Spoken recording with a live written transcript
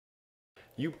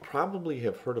You probably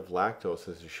have heard of lactose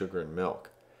as a sugar in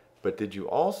milk, but did you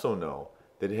also know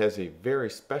that it has a very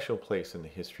special place in the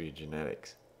history of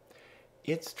genetics?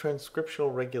 Its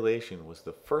transcriptional regulation was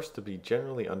the first to be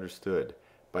generally understood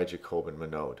by Jacob and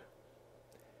Monod.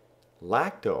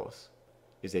 Lactose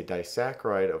is a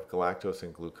disaccharide of galactose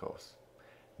and glucose.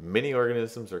 Many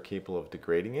organisms are capable of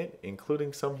degrading it,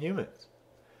 including some humans.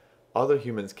 Other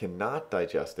humans cannot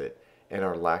digest it and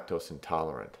are lactose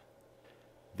intolerant.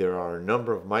 There are a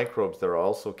number of microbes that are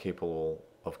also capable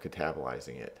of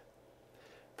catabolizing it.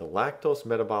 The lactose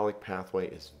metabolic pathway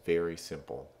is very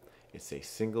simple. It's a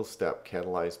single step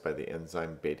catalyzed by the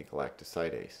enzyme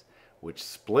beta-galactosidase, which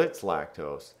splits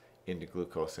lactose into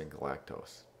glucose and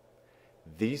galactose.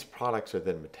 These products are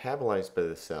then metabolized by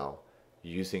the cell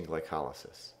using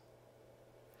glycolysis.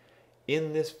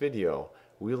 In this video,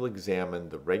 we'll examine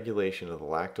the regulation of the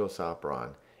lactose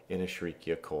operon in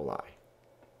Escherichia coli.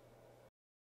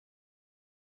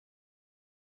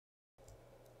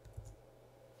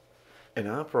 An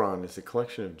operon is a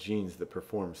collection of genes that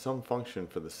perform some function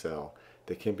for the cell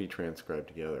that can be transcribed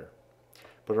together,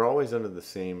 but are always under the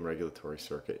same regulatory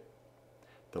circuit.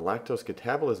 The lactose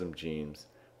catabolism genes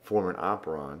form an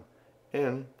operon,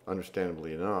 and,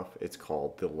 understandably enough, it's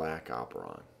called the Lac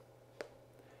operon.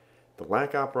 The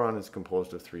Lac operon is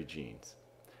composed of three genes: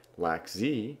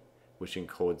 LAC-Z, which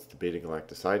encodes the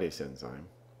beta-galactosidase enzyme;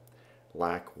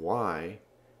 LAC-Y,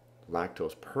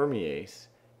 lactose permease,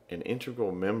 an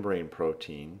integral membrane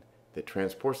protein that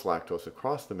transports lactose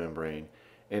across the membrane;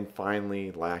 and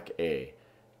finally LAC-A,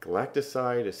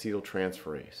 galactoside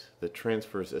acetyltransferase, that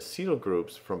transfers acetyl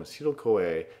groups from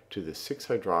acetyl-CoA to the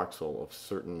 6-hydroxyl of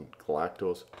certain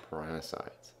galactose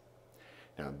operonides.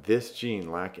 Now, this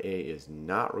gene, LAC-A, is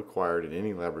not required in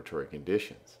any laboratory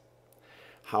conditions.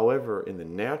 However, in the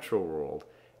natural world,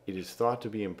 it is thought to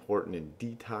be important in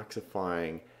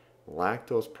detoxifying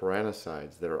lactose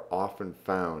operonicides that are often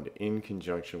found in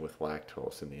conjunction with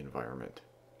lactose in the environment.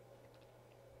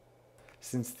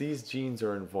 Since these genes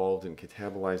are involved in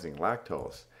catabolizing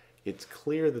lactose, it's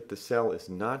clear that the cell is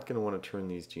not going to want to turn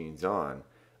these genes on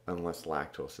unless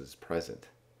lactose is present.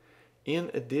 In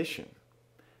addition,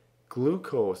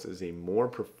 glucose is a more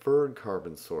preferred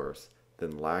carbon source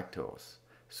than lactose.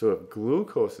 So if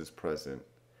glucose is present,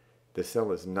 the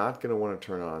cell is not going to want to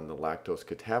turn on the lactose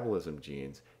catabolism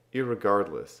genes,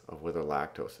 irregardless of whether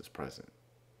lactose is present.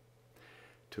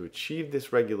 To achieve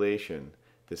this regulation,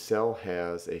 the cell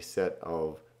has a set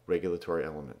of regulatory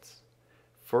elements.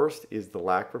 First is the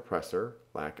Lac repressor,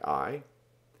 Lac-I.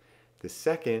 The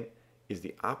second is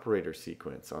the operator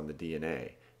sequence on the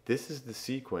DNA. This is the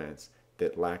sequence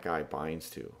that Lac-I binds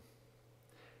to.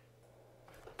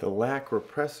 The Lac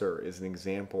repressor is an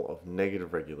example of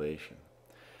negative regulation.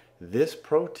 This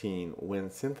protein, when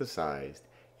synthesized,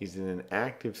 is in an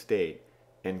active state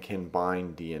and can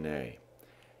bind DNA.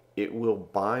 It will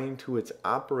bind to its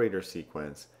operator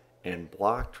sequence and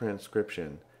block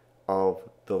transcription of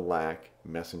the Lac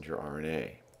messenger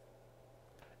RNA.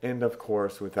 And of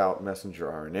course, without messenger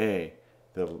RNA,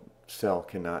 the cell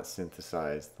cannot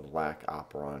synthesize the Lac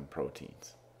operon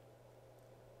proteins.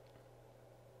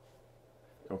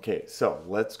 Okay, so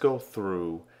let's go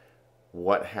through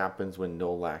what happens when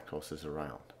no lactose is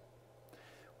around.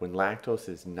 When lactose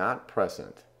is not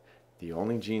present, the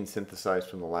only gene synthesized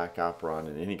from the Lac operon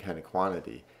in any kind of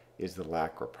quantity is the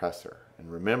Lac repressor.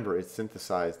 And remember, it's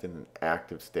synthesized in an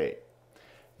active state.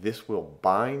 This will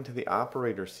bind to the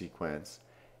operator sequence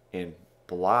and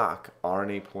block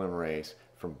RNA polymerase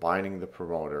from binding the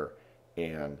promoter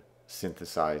and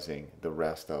synthesizing the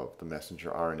rest of the messenger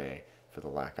RNA for the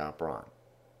Lac operon.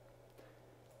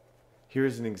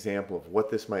 Here's an example of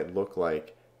what this might look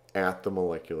like at the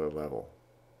molecular level.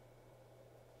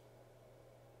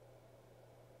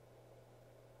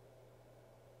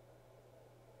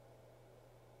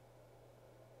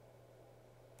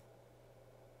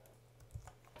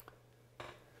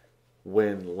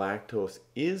 When lactose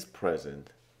is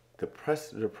present, the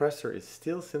repressor is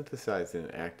still synthesized in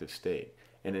an active state,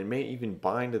 and it may even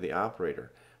bind to the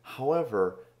operator.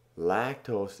 However,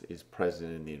 lactose is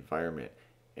present in the environment,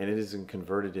 and it is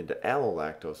converted into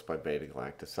allolactose by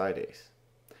beta-galactosidase.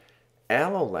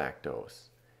 Allolactose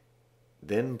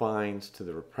then binds to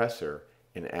the repressor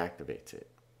and activates it.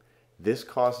 This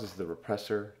causes the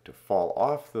repressor to fall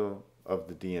off of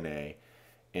the DNA,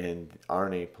 and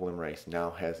RNA polymerase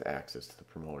now has access to the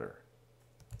promoter.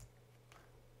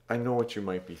 I know what you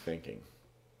might be thinking.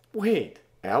 Wait,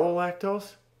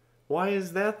 allolactose? Why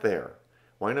is that there?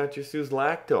 Why not just use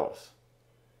lactose?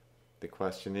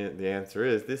 The answer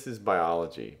is, this is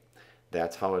biology.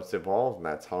 That's how it's evolved and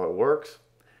that's how it works.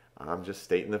 I'm just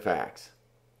stating the facts.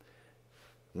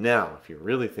 Now, if you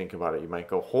really think about it, you might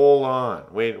go, hold on,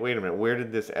 wait a minute, where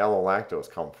did this allolactose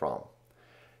come from?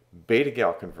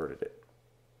 Beta-gal converted it.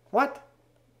 What?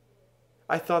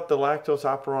 I thought the lactose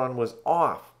operon was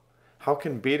off. How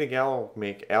can beta-gal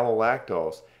make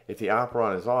allolactose if the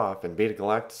operon is off and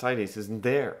beta-galactosidase isn't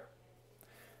there?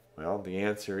 Well, the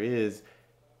answer is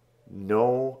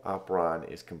no operon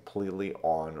is completely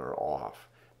on or off.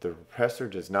 The repressor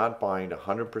does not bind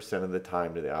 100% of the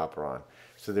time to the operon,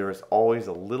 so there is always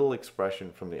a little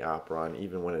expression from the operon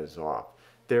even when it is off.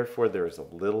 Therefore, there is a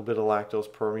little bit of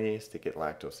lactose permease to get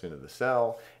lactose into the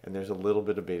cell, and there's a little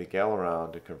bit of beta-gal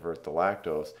around to convert the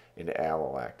lactose into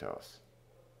allolactose.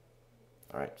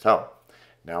 All right, so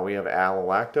now we have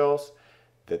allolactose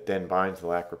that then binds the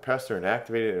lac repressor and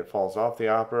activates it, and it falls off the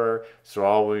operator, so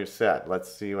all we're set.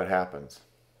 Let's see what happens.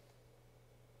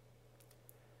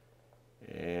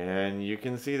 And you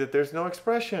can see that there's no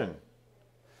expression.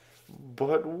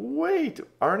 But wait,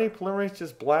 RNA polymerase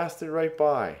just blasted right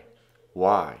by.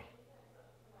 Why?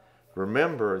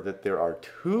 Remember that there are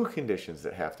two conditions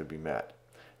that have to be met.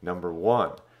 Number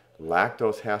one,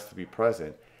 lactose has to be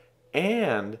present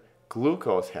and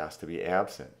glucose has to be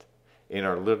absent. In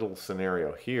our little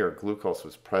scenario here, glucose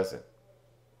was present.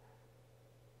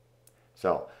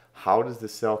 So, how does the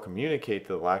cell communicate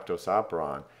to the lactose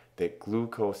operon that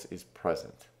glucose is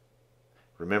present?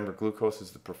 Remember, glucose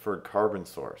is the preferred carbon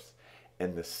source,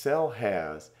 and the cell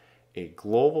has a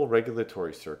global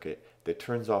regulatory circuit that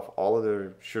turns off all of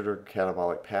the sugar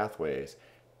catabolic pathways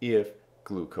if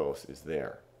glucose is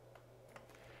there.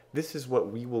 This is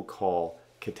what we will call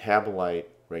catabolite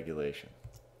regulation.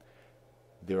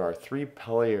 There are three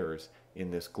players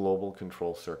in this global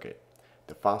control circuit: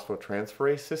 the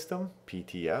phosphotransferase system,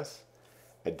 PTS,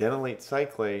 adenylate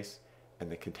cyclase,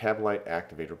 and the catabolite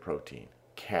activator protein,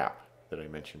 CAP, that I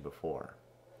mentioned before.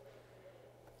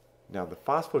 Now, the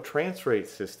phosphotransferase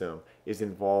system is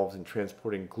involved in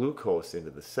transporting glucose into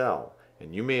the cell,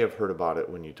 and you may have heard about it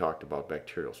when you talked about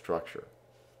bacterial structure.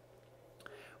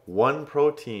 One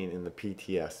protein in the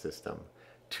PTS system,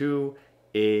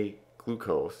 2A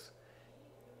glucose,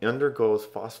 undergoes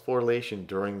phosphorylation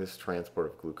during this transport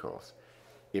of glucose.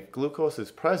 If glucose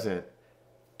is present,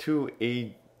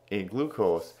 2A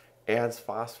glucose adds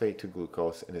phosphate to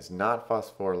glucose and is not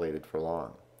phosphorylated for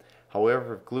long.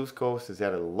 However, if glucose is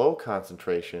at a low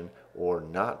concentration or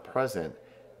not present,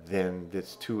 then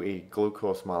this 2A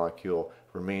glucose molecule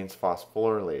remains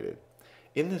phosphorylated.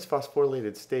 In this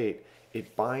phosphorylated state,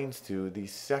 it binds to the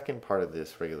second part of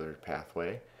this regulatory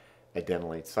pathway,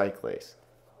 adenylate cyclase,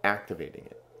 activating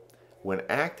it. When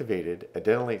activated,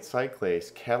 adenylate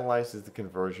cyclase catalyzes the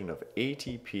conversion of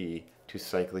ATP to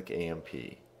cyclic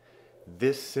AMP.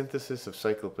 This synthesis of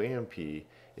cyclic AMP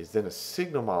is then a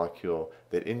signal molecule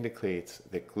that indicates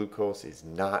that glucose is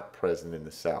not present in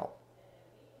the cell.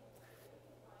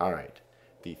 All right,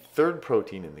 the third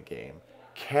protein in the game,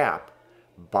 CAP,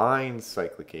 binds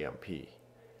cyclic AMP.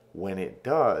 When it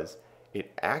does,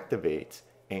 it activates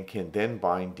and can then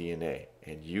bind DNA.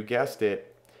 And you guessed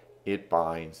it, it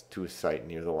binds to a site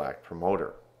near the lac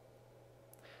promoter.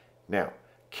 Now,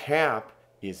 CAP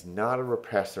is not a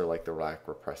repressor like the lac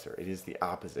repressor. It is the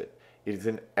opposite. It is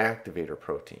an activator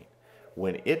protein.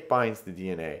 When it binds the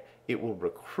DNA, it will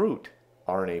recruit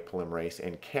RNA polymerase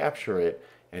and capture it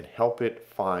and help it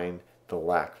find the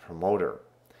lac promoter.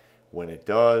 When it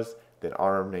does, then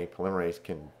RNA polymerase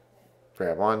can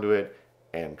grab onto it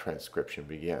and transcription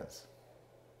begins.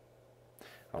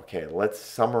 Okay, let's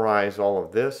summarize all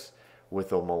of this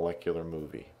with a molecular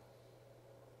movie.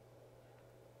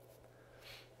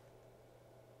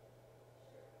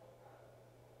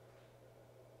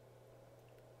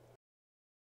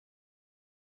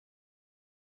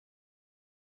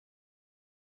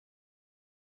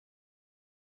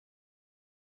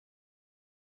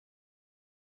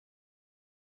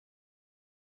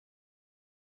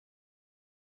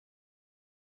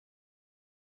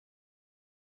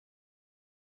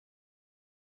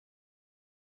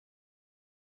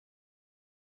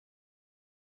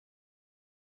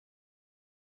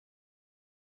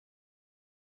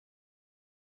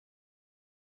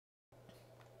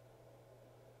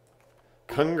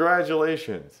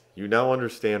 Congratulations! You now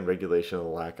understand regulation of the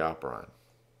lac operon.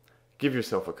 Give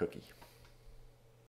yourself a cookie.